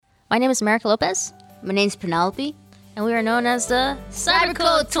My name is America Lopez. My name's Penelope. And we are known as the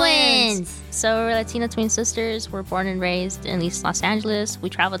CyberCode Twins. So we're Latina twin sisters. We're born and raised in East Los Angeles. We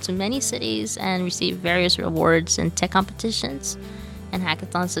travel to many cities and receive various awards in tech competitions and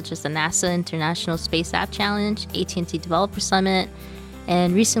hackathons such as the NASA International SpaceApp Challenge, AT&T Developer Summit,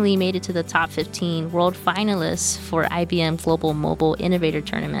 and recently made it to the top 15 world finalists for IBM Global Mobile Innovator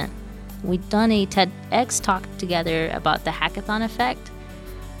Tournament. We've done a TEDx talk together about the hackathon effect.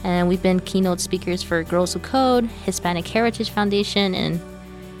 And we've been keynote speakers for Girls Who Code, Hispanic Heritage Foundation, and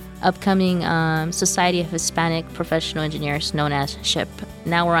upcoming Society of Hispanic Professional Engineers known as SHIP.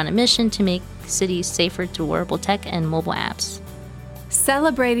 Now we're on a mission to make cities safer through wearable tech and mobile apps.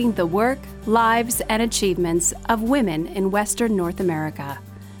 Celebrating the work, lives, and achievements of women in Western North America.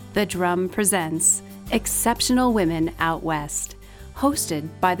 The Drum presents Exceptional Women Out West, hosted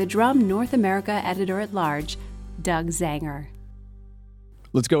by the Drum North America Editor-at-Large, Doug Zanger.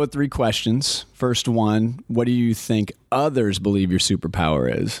 Let's go with 3 questions. First one, what do you think others believe your superpower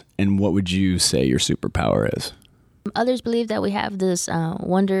is? And what would you say your superpower is? Others believe that we have this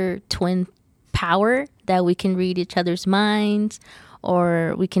wonder twin power, that we can read each other's minds,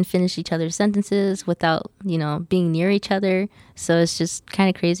 or we can finish each other's sentences without, being near each other. So it's just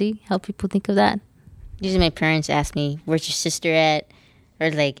kind of crazy how people think of that. Usually my parents ask me, where's your sister at? Or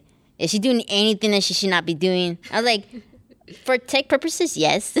like, is she doing anything that she should not be doing? I was like, for tech purposes,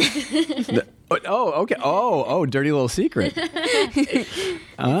 yes. Oh, okay. Oh, dirty little secret. It's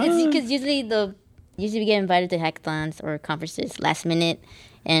because usually we get invited to hackathons or conferences last minute,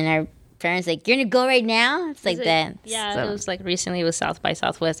 and our parents like, you're gonna go right now? It's like that. Yeah, so. It was like recently with South by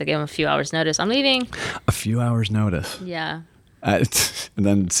Southwest. I gave them a few hours notice. I'm leaving. A few hours notice. Yeah. And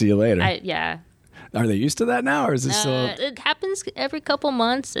then see you later. Yeah. Are they used to that now, or is it still? It happens every couple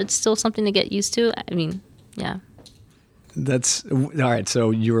months. It's still something to get used to. I mean, yeah. That's all right.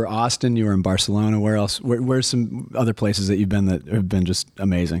 So you were Austin, you were in Barcelona. Where else? Where's some other places that you've been that have been just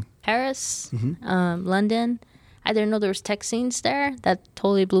amazing? Paris, London. I didn't know there was tech scenes there. That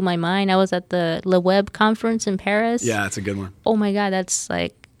totally blew my mind. I was at the Le Web conference in Paris. Yeah, that's a good one. Oh my God, that's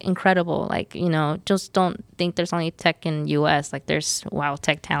like incredible. Like, just don't think there's only tech in U.S. Like there's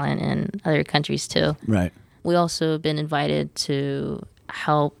tech talent in other countries too. Right. We also have been invited to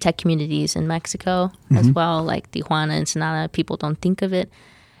help tech communities in Mexico as well, like Tijuana, Ensenada. People don't think of it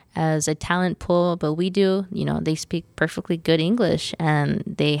as a talent pool, but we do. They speak perfectly good English and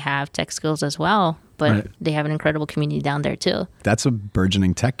they have tech skills as well, but they have an incredible community down there too. That's a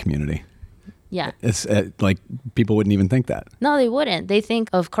burgeoning tech community. Yeah. It's like people wouldn't even think that. No, they wouldn't. They think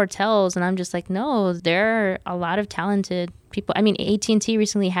of cartels, and I'm just like, no, there are a lot of talented people. I mean, AT&T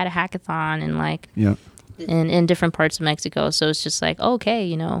recently had a hackathon and in different parts of Mexico. So it's just like,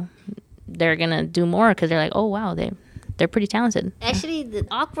 okay, they're going to do more because they're like, oh, wow, they're pretty talented. Actually, the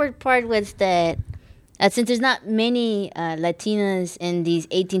awkward part was that since there's not many Latinas in these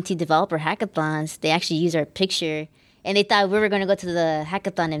AT&T developer hackathons, they actually use our picture. And they thought we were going to go to the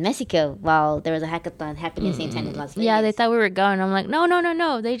hackathon in Mexico while there was a hackathon happening at the same time in Las Vegas. Yeah, they thought we were going. I'm like,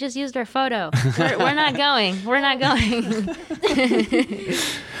 no. They just used our photo. We're not going. We're not going.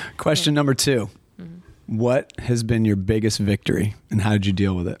 Question number 2. What has been your biggest victory, and how did you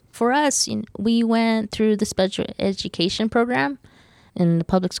deal with it? For us, we went through the special education program in the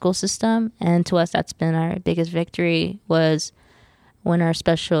public school system, and to us, that's been our biggest victory was when our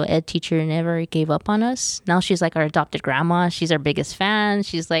special ed teacher never gave up on us. Now she's like our adopted grandma. She's our biggest fan.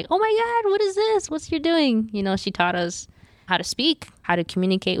 She's like, oh my God, what is this? What's you doing? She taught us how to speak, how to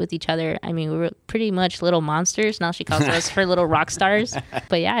communicate with each other. I mean, we were pretty much little monsters. Now she calls us her little rock stars.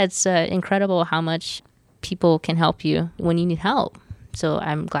 But yeah, it's incredible how much people can help you when you need help. So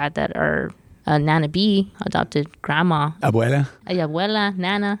I'm glad that our Nana B, adopted grandma. Abuela,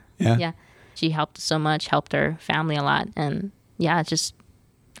 Nana. Yeah. She helped us so much, helped our family a lot. And yeah, it's just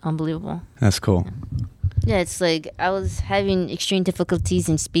unbelievable. That's cool. Yeah, it's like I was having extreme difficulties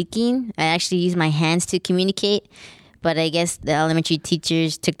in speaking. I actually used my hands to communicate, but I guess the elementary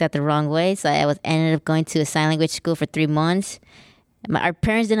teachers took that the wrong way. So I ended up going to a sign language school for 3 months. Our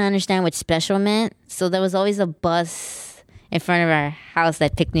parents didn't understand what special meant, so there was always a bus in front of our house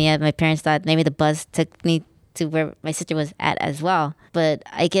that picked me up. My parents thought maybe the bus took me to where my sister was at as well. But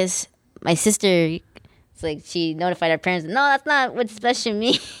I guess my sister, it's like she notified our parents, no, that's not what special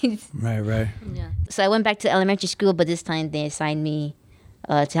means. Right. Yeah. So I went back to elementary school, but this time they assigned me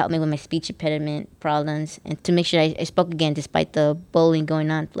to help me with my speech impediment problems and to make sure I spoke again despite the bullying going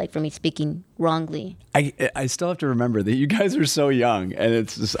on, like for me speaking wrongly. I still have to remember that you guys are so young, and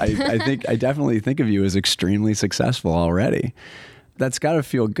it's just, I definitely think of you as extremely successful already. That's got to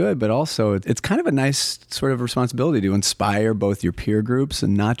feel good, but also it's kind of a nice sort of responsibility to inspire both your peer groups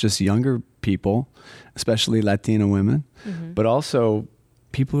and not just younger people, especially Latina women, but also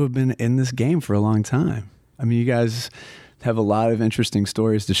people who have been in this game for a long time. I mean, you guys have a lot of interesting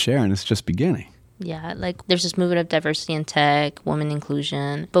stories to share, and it's just beginning. Yeah, like there's this movement of diversity in tech, women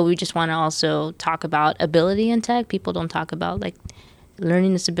inclusion, but we just want to also talk about ability in tech. People don't talk about like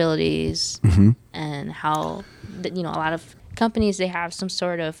learning disabilities and how, a lot of companies, they have some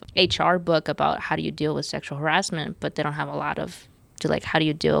sort of HR book about how do you deal with sexual harassment, but they don't have a lot of how do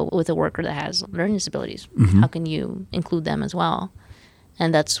you deal with a worker that has learning disabilities? How can you include them as well?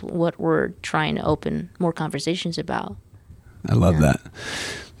 And that's what we're trying to open more conversations about. I love that.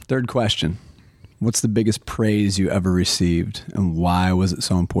 Third question. What's the biggest praise you ever received, and why was it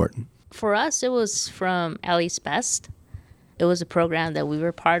so important? For us, it was from Ellie's Best. It was a program that we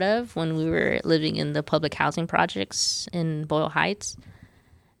were part of when we were living in the public housing projects in Boyle Heights.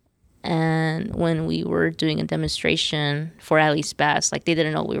 And when we were doing a demonstration for Ellie's Best, like they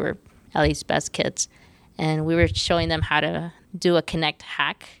didn't know we were Ellie's Best kids. And we were showing them how to do a Connect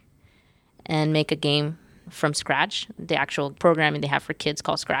hack and make a game from scratch, the actual programming they have for kids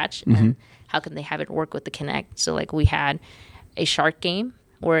called Scratch. And how can they have it work with the Connect? So like we had a shark game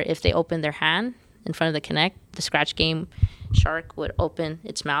where if they opened their hand in front of the Connect, the Scratch game shark would open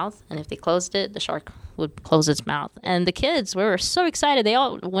its mouth, and if they closed it, the shark would close its mouth. And the kids, we were so excited. They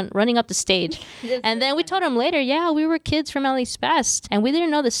all went running up the stage. And then we told them later, we were kids from Ellie's Best. And we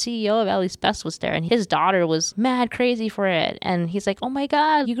didn't know the CEO of Ellie's Best was there. And his daughter was mad crazy for it. And he's like, oh my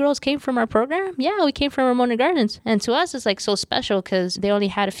God, you girls came from our program? Yeah, we came from Ramona Gardens. And to us, it's like so special because they only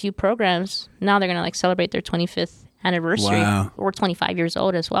had a few programs. Now they're going to like celebrate their 25th anniversary. Wow. We're 25 years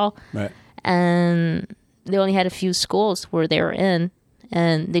old as well. Right. And they only had a few schools where they were in,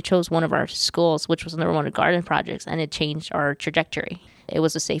 and they chose one of our schools, which was in the Ramona Garden projects, and it changed our trajectory. It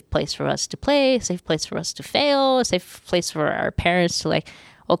was a safe place for us to play, a safe place for us to fail, a safe place for our parents to like,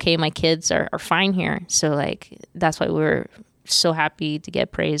 okay, my kids are fine here. So like, that's why we were so happy to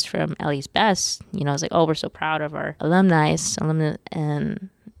get praise from Ellie's Best. It's like, oh, we're so proud of our alumni, and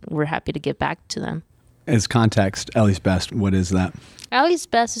we're happy to give back to them. As context, Ellie's Best, what is that? Ellie's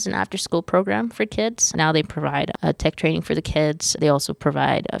Best is an after-school program for kids. Now they provide tech training for the kids. They also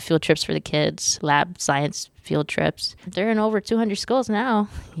provide field trips for the kids, lab science field trips. They're in over 200 schools now.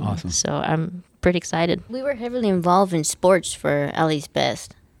 Awesome. So I'm pretty excited. We were heavily involved in sports for Ellie's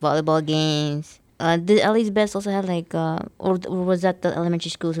Best, volleyball games. Did Ellie's Best also have like, or was that the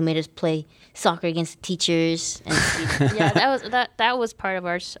elementary schools who made us play soccer against the teachers? And that was part of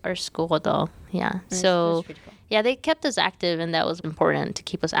our school though. Yeah. So cool. Yeah, they kept us active, and that was important to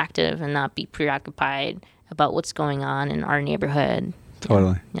keep us active and not be preoccupied about what's going on in our neighborhood.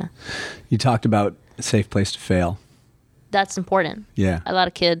 Totally. Yeah. You talked about a safe place to fail. That's important. Yeah. A lot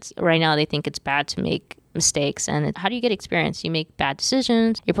of kids right now, they think it's bad to make mistakes, and how do you get experience? You make bad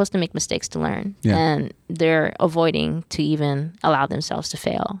decisions. You're supposed to make mistakes to learn, and they're avoiding to even allow themselves to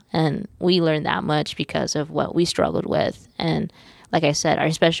fail. And we learned that much because of what we struggled with. And like I said, our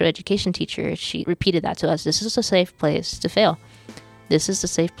special education teacher, she repeated that to us. This is a safe place to fail. This is a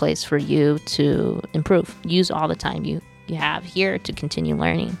safe place for you to improve. Use all the time you have here to continue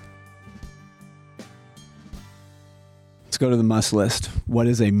learning. Let's go to the must list. What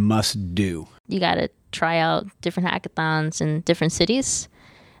is a must do? You got to try out different hackathons in different cities,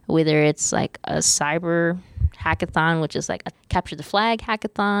 whether it's like a cyber hackathon, which is like a capture the flag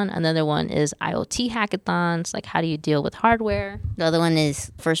hackathon. Another one is IoT hackathons, like how do you deal with hardware. The other one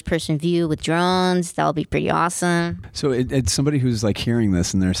is first person view with drones. That'll be pretty awesome. So it's somebody who's like hearing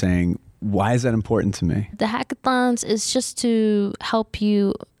this and they're saying, why is that important to me? The hackathons is just to help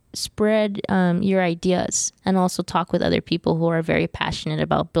you spread your ideas and also talk with other people who are very passionate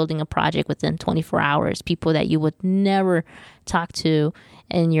about building a project within 24 hours, people that you would never talk to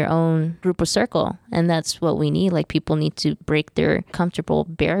in your own group or circle. And that's what we need. Like, people need to break their comfortable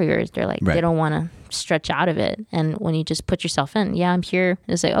barriers. They're like, they don't want to stretch out of it. And when you just put yourself in, I'm here.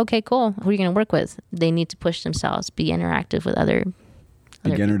 It's like, okay, cool. Who are you going to work with? They need to push themselves, be interactive with other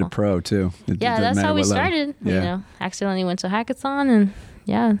beginner people. To pro too. That's how we started. Accidentally went to a hackathon,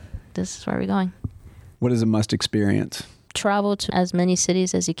 and this is where we're going. What is a must experience? Travel to as many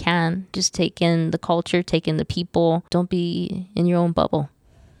cities as you can. Just take in the culture, take in the people. Don't be in your own bubble.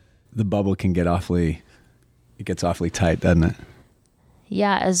 The bubble can get awfully tight, doesn't it?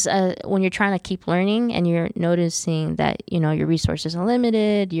 Yeah, as when you're trying to keep learning and you're noticing that, your resources are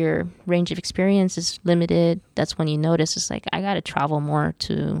limited, your range of experience is limited, that's when you notice it's like, I got to travel more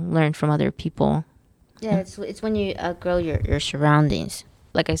to learn from other people. Yeah, it's when you outgrow your surroundings.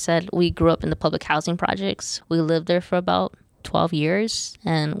 Like I said, we grew up in the public housing projects. We lived there for about 12 years,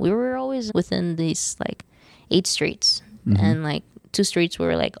 and we were always within these like 8 streets, and like 2 streets we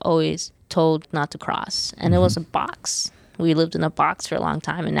were like always told not to cross, and it was a box. We lived in a box for a long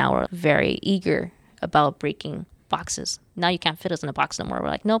time, and now we're very eager about breaking boxes. Now you can't fit us in a box no more. We're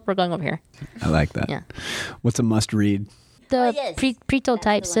like, nope, we're going over here. I like that. Yeah. What's a must read? The yes.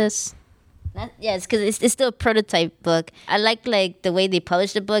 prototype, sis. Yes, because it's still a prototype book. I like the way they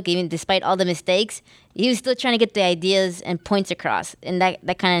published the book, even despite all the mistakes. He was still trying to get the ideas and points across, and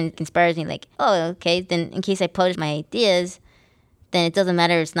that kind of inspires me. Like, oh, okay, then in case I publish my ideas, then it doesn't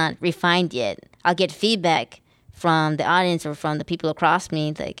matter. It's not refined yet. I'll get feedback from the audience or from the people across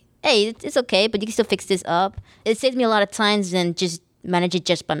me. Like, hey, it's okay, but you can still fix this up. It saves me a lot of times than just manage it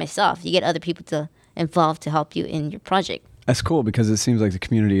just by myself. You get other people to involve to help you in your project. That's cool because it seems like the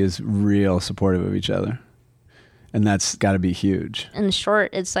community is real supportive of each other. And that's got to be huge. In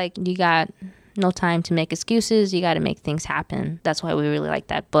short, it's like you got no time to make excuses. You got to make things happen. That's why we really like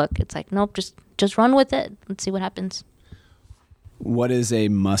that book. It's like, nope, just run with it. Let's see what happens. What is a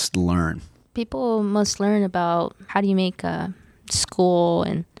must learn? People must learn about how do you make school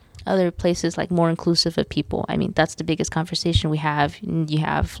and other places like more inclusive of people. I mean, that's the biggest conversation we have. You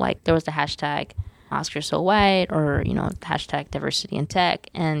have like, there was the hashtag Oscar so white, or hashtag diversity in tech,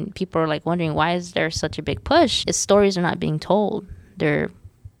 and people are like wondering, why is there such a big push? Its stories are not being told. They're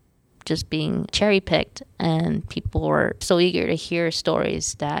just being cherry picked, and people are so eager to hear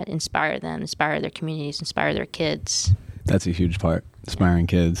stories that inspire them, inspire their communities, inspire their kids. That's a huge part, inspiring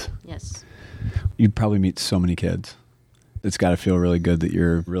kids. Yes. You'd probably meet so many kids. It's got to feel really good that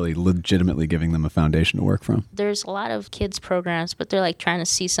you're really legitimately giving them a foundation to work from. There's a lot of kids programs, but they're like trying to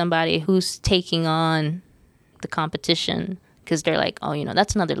see somebody who's taking on the competition, because they're like, oh,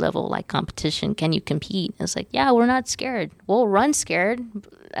 that's another level, like competition. Can you compete? It's like, yeah, we're not scared. We'll run scared,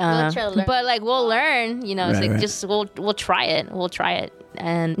 but like we'll learn. It's right, like right. Just we'll try it. We'll try it,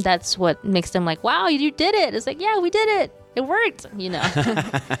 and that's what makes them like, wow, you did it. It's like, yeah, we did it. It worked.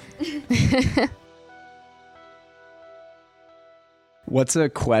 What's a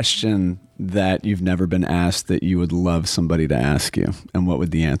question that you've never been asked that you would love somebody to ask you? And what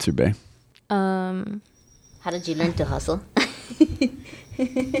would the answer be? How did you learn to hustle?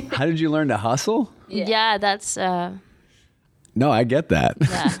 How did you learn to hustle? Yeah, that's... No, I get that.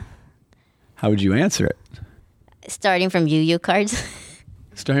 Yeah. How would you answer it? Starting from Yu-Gi-Oh cards.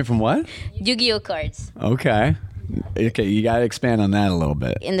 Starting from what? Yu-Gi-Oh cards. Okay, you got to expand on that a little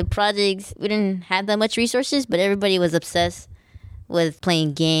bit. In the projects, we didn't have that much resources, but everybody was obsessed with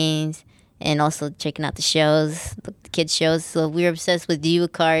playing games and also checking out the shows, the kids' shows. So we were obsessed with Yu-Gi-Oh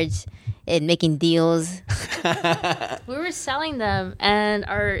cards and making deals. We were selling them, and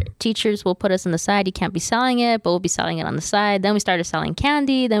our teachers will put us on the side. You can't be selling it, but we'll be selling it on the side. Then we started selling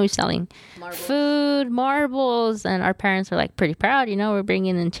candy. Then we're selling food, marbles, and our parents were like pretty proud. We're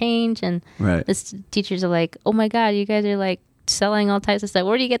bringing in change, and Right. this teachers are like, "Oh my God, you guys are like selling all types of stuff.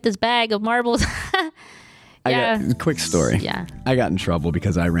 Where do you get this bag of marbles?" Quick story. Yeah. I got in trouble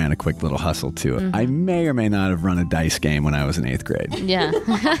because I ran a quick little hustle too. Mm-hmm. I may or may not have run a dice game when I was in 8th grade. Yeah.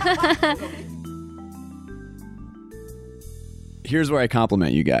 Here's where I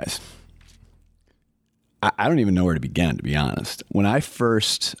compliment you guys. I don't even know where to begin, to be honest. When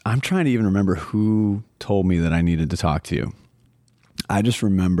I'm trying to even remember who told me that I needed to talk to you. I just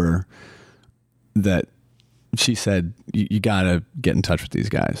remember that she said, you got to get in touch with these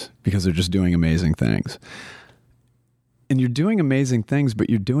guys because they're just doing amazing things. And you're doing amazing things, but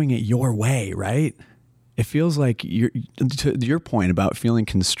you're doing it your way, right? It feels like to your point about feeling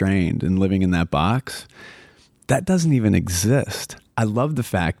constrained and living in that box, that doesn't even exist. I love the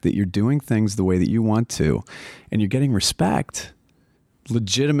fact that you're doing things the way that you want to, and you're getting respect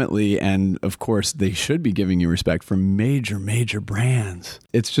legitimately, and of course they should be giving you respect from major brands.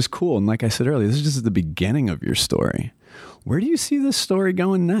 It's just cool. And like I said earlier, this is just the beginning of your story. Where do you see this story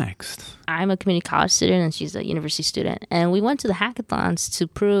going next? I'm a community college student and she's a university student, and we went to the hackathons to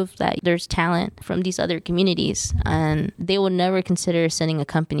prove that there's talent from these other communities, and they would never consider sending a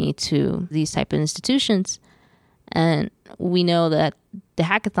company to these type of institutions. And we know that the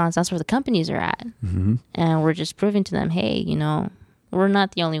hackathons, that's where the companies are at. Mm-hmm. And we're just proving to them, hey, we're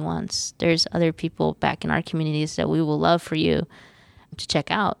not the only ones. There's other people back in our communities that we will love for you to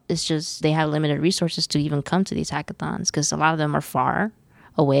check out. It's just they have limited resources to even come to these hackathons because a lot of them are far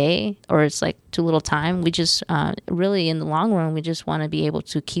away or it's like too little time. We just really in the long run, we just want to be able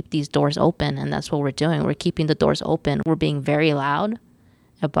to keep these doors open, and that's what we're doing. We're keeping the doors open. We're being very loud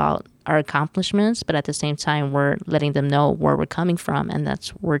about our accomplishments, but at the same time, we're letting them know where we're coming from, and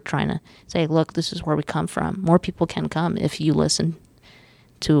that's we're trying to say, look, this is where we come from. More people can come if you listen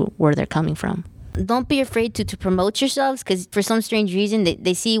to where they're coming from. Don't be afraid to promote yourselves, because for some strange reason,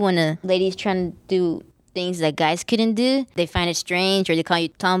 they see when a lady's trying to do things that guys couldn't do, they find it strange, or they call you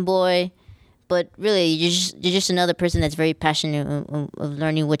tomboy. But really, you're just another person that's very passionate of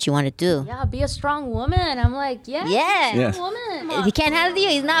learning what you want to do. Yeah, be a strong woman. I'm like, yeah. Strong woman. If he can't handle you,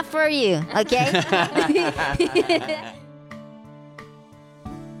 he's not for you, okay?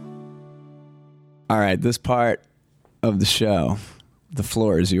 All right, this part of the show, the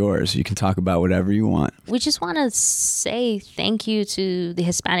floor is yours. You can talk about whatever you want. We just want to say thank you to the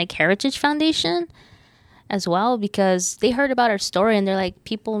Hispanic Heritage Foundation as well, because they heard about our story and they're like,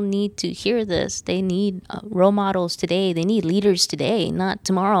 people need to hear this. They need role models today. They need leaders today, not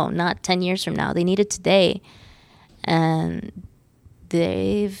tomorrow, not 10 years from now. They need it today. And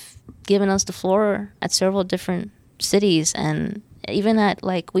they've given us the floor at several different cities, and even at,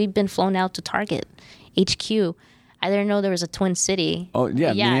 like, we've been flown out to Target HQ. I didn't know there was a Twin City. Oh,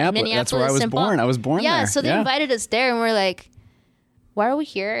 yeah, Minneapolis. That's where I was born. I was born there. Yeah, so they invited us there, and we're like, why are we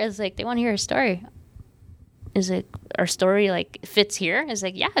here? It's like, they want to hear our story. Is it our story, like, fits here? It's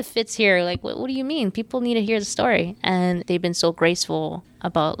like, yeah, it fits here. Like, what do you mean? People need to hear the story. And they've been so graceful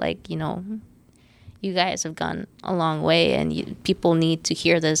about, like, you know, you guys have gone a long way, and people need to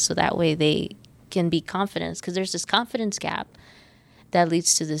hear this so that way they can be confident. Because there's this confidence gap that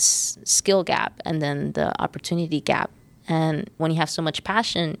leads to this skill gap and then the opportunity gap. And when you have so much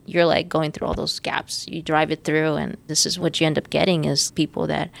passion, you're like going through all those gaps. You drive it through, and this is what you end up getting is people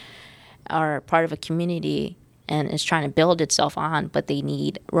that are part of a community and is trying to build itself on, but they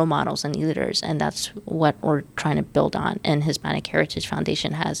need role models and leaders. And that's what we're trying to build on. And Hispanic Heritage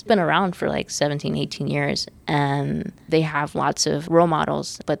Foundation has been around for like 17, 18 years. And they have lots of role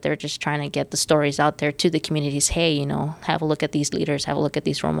models, but they're just trying to get the stories out there to the communities. Hey, you know, have a look at these leaders, have a look at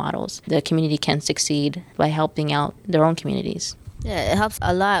these role models. The community can succeed by helping out their own communities. Yeah, it helps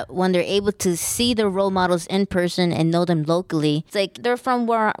a lot when they're able to see their role models in person and know them locally. It's like they're from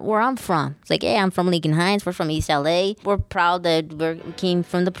where I'm from. It's like, hey, I'm from Lincoln Heights. We're from East LA. We're proud that we came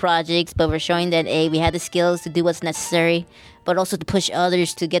from the projects, but we're showing that, hey, we had the skills to do what's necessary, but also to push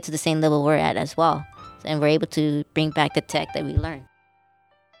others to get to the same level we're at as well. And we're able to bring back the tech that we learned.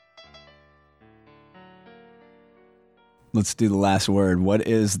 Let's do the last word. What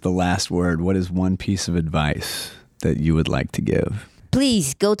is the last word? What is one piece of advice that you would like to give?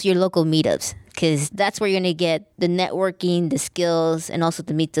 Please go to your local meetups, because that's where you're going to get the networking, the skills, and also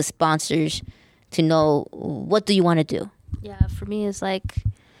to meet the sponsors to know what do you want to do. Yeah, for me, it's like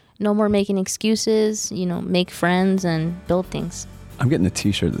no more making excuses, you know, make friends and build things. I'm getting a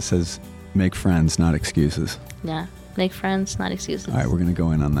t-shirt that says, make friends, not excuses. Yeah, make friends, not excuses. All right, we're going to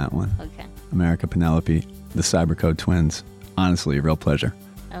go in on that one. Okay. America, Penelope, the CyberCode Twins. Honestly, a real pleasure.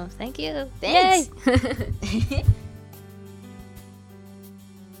 Oh, thank you. Thanks.